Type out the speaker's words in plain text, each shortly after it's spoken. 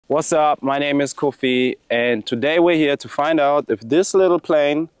What's up? My name is Kofi, and today we're here to find out if this little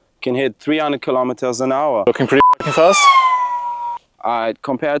plane can hit 300 kilometers an hour. Looking pretty fucking fast.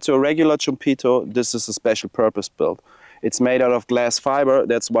 Compared to a regular Chupito, this is a special purpose build. It's made out of glass fiber,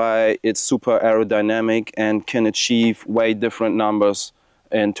 that's why it's super aerodynamic and can achieve way different numbers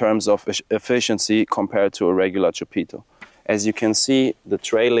in terms of efficiency compared to a regular Chupito. As you can see, the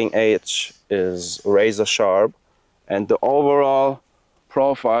trailing edge is razor sharp and the overall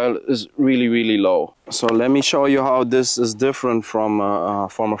profile is really low. So let me show you how this is different from a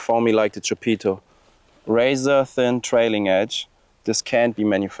foamy like the Chupito. Razor thin trailing edge. This can't be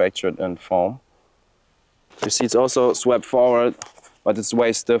manufactured in foam. You see it's also swept forward, but it's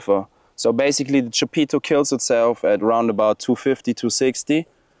way stiffer. So basically the Chupito kills itself at around about 250, 260.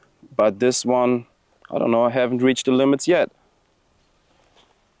 But this one, I don't know, I haven't reached the limits yet.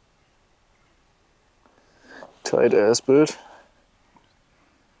 Tight ass build.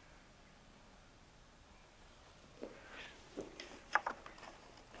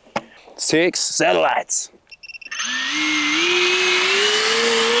 6 satellites.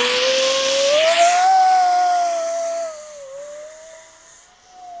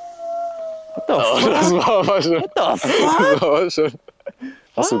 What the fuck? Das war aber schon. What the fuck? Das war aber schon.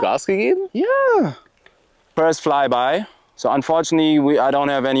 Hast du Gas gegeben? Yeah. First flyby. So unfortunately, I don't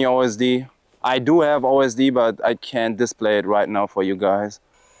have any OSD. I do have OSD, but I can't display it right now for you guys.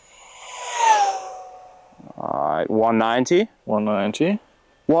 Alright, 190. 190.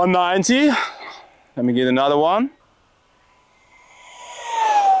 190. Let me get another one.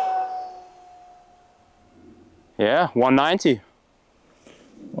 Yeah, 190.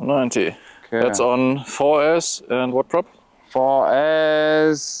 190. Okay. That's on 4S and what prop?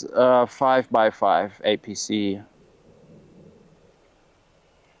 4S 5x5 APC.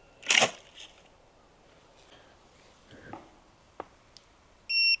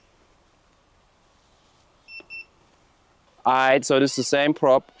 Alright, so this is the same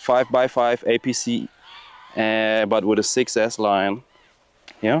prop, 5x5 APC, but with a 6S line.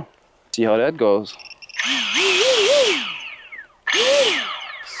 Yeah, see how that goes.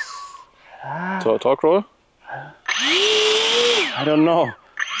 Torque roll? I don't know.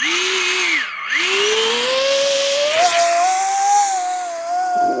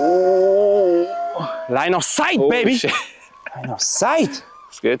 Oh. Line of sight, Oh, baby! shit. Line of sight!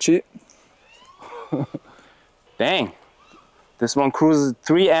 Sketchy. Dang. This one cruises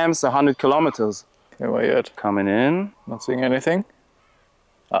 3 amps, 100 kilometers. Okay, where you at? Coming in. Not seeing anything.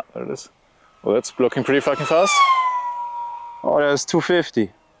 Ah, there it is. Well, that's looking pretty fucking fast. Oh, there's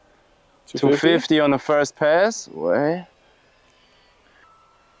 250. 250 on the first pass. Wait.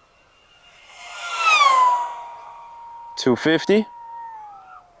 $250.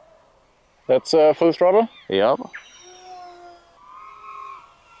 That's full throttle? Yep.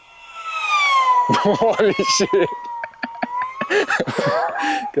 Holy shit.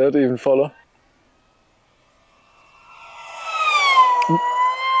 Can't even follow.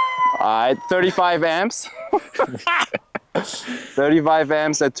 Alright, 35 amps. 35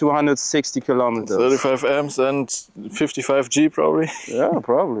 amps at 260 kilometers. 35 amps and 55 G probably. Yeah,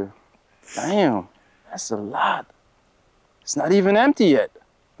 probably. Damn, that's a lot. It's not even empty yet.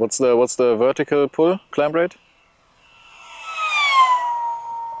 What's the vertical pull climb rate?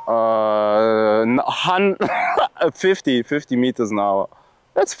 50 meters an hour.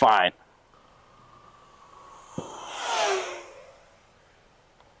 That's fine.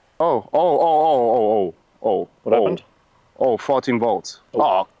 Oh. What happened? Oh, 14 volts.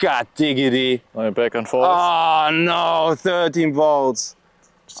 Oh, god diggity. Now you're back and forth. Oh no, 13 volts.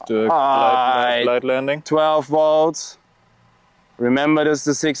 Just do a light landing. 12 volts. Remember this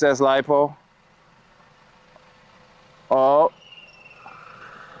is the 6S lipo. Oh.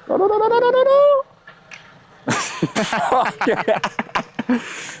 No. Okay.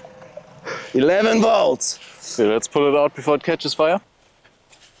 11 volts. So let's pull it out before it catches fire.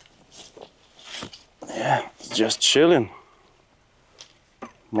 Yeah, it's just chilling.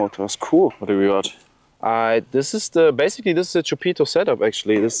 Motor's cool. What do we got? This is basically this is a Chupito setup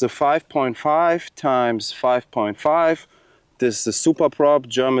actually. This is a 5.5 times 5.5. This is a super prop,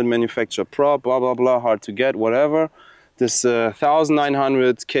 German manufactured prop, blah blah blah, hard to get, whatever. This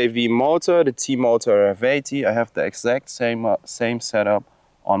 1900 kV motor, the T motor F80. I have the exact same setup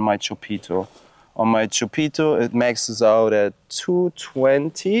on my Chupito. On my Chupito, it maxes out at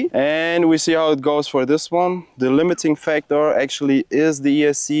 220. And we see how it goes for this one. The limiting factor actually is the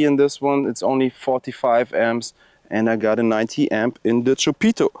ESC in this one. It's only 45 amps and I got a 90 amp in the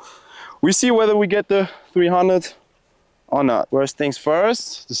Chupito. We see whether we get the 300 or not. First things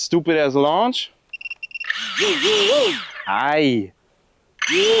first, the stupid ass launch. Aye.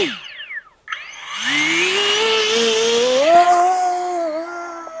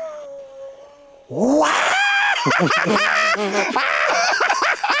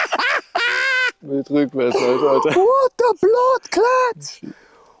 Wild rückwärts, Alter. What the blood clot?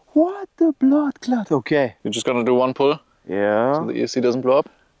 What the blood clot? Okay. You're just gonna do one pull Yeah. so the ESC doesn't blow up.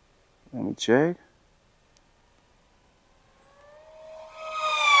 Let me check.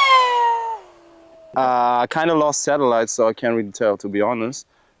 I kind of lost satellite, so I can't really tell, to be honest.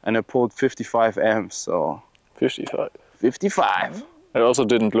 And I pulled 55 amps, so 55. 55. It also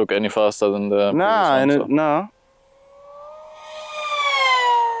didn't look any faster than the Nah, previous one, and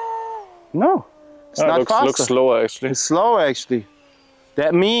no, it's so. not Looks faster. slower actually. It's slower actually.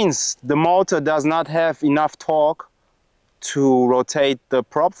 That means the motor does not have enough torque to rotate the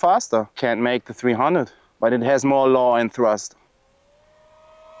prop faster. Can't make the 300, but it has more yaw and thrust.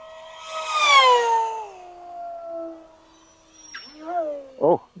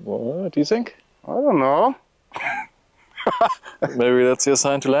 Oh, What do you think? I don't know. Maybe that's your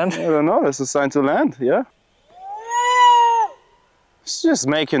sign to land? I don't know, that's a sign to land, yeah. It's just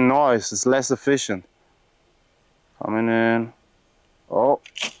making noise, it's less efficient. Coming in. Oh.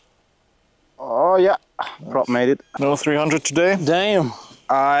 Oh yeah, prop made it. No 300 today? Damn.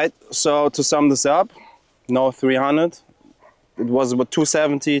 Alright, so to sum this up, no 300. It was about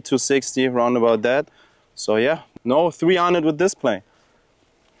 270, 260, around about that. So yeah, no 300 with this plane.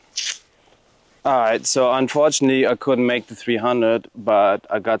 Alright, so unfortunately I couldn't make the 300, but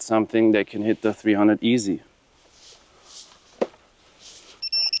I got something that can hit the 300 easy.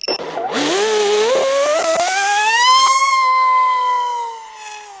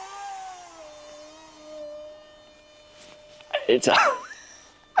 Alter.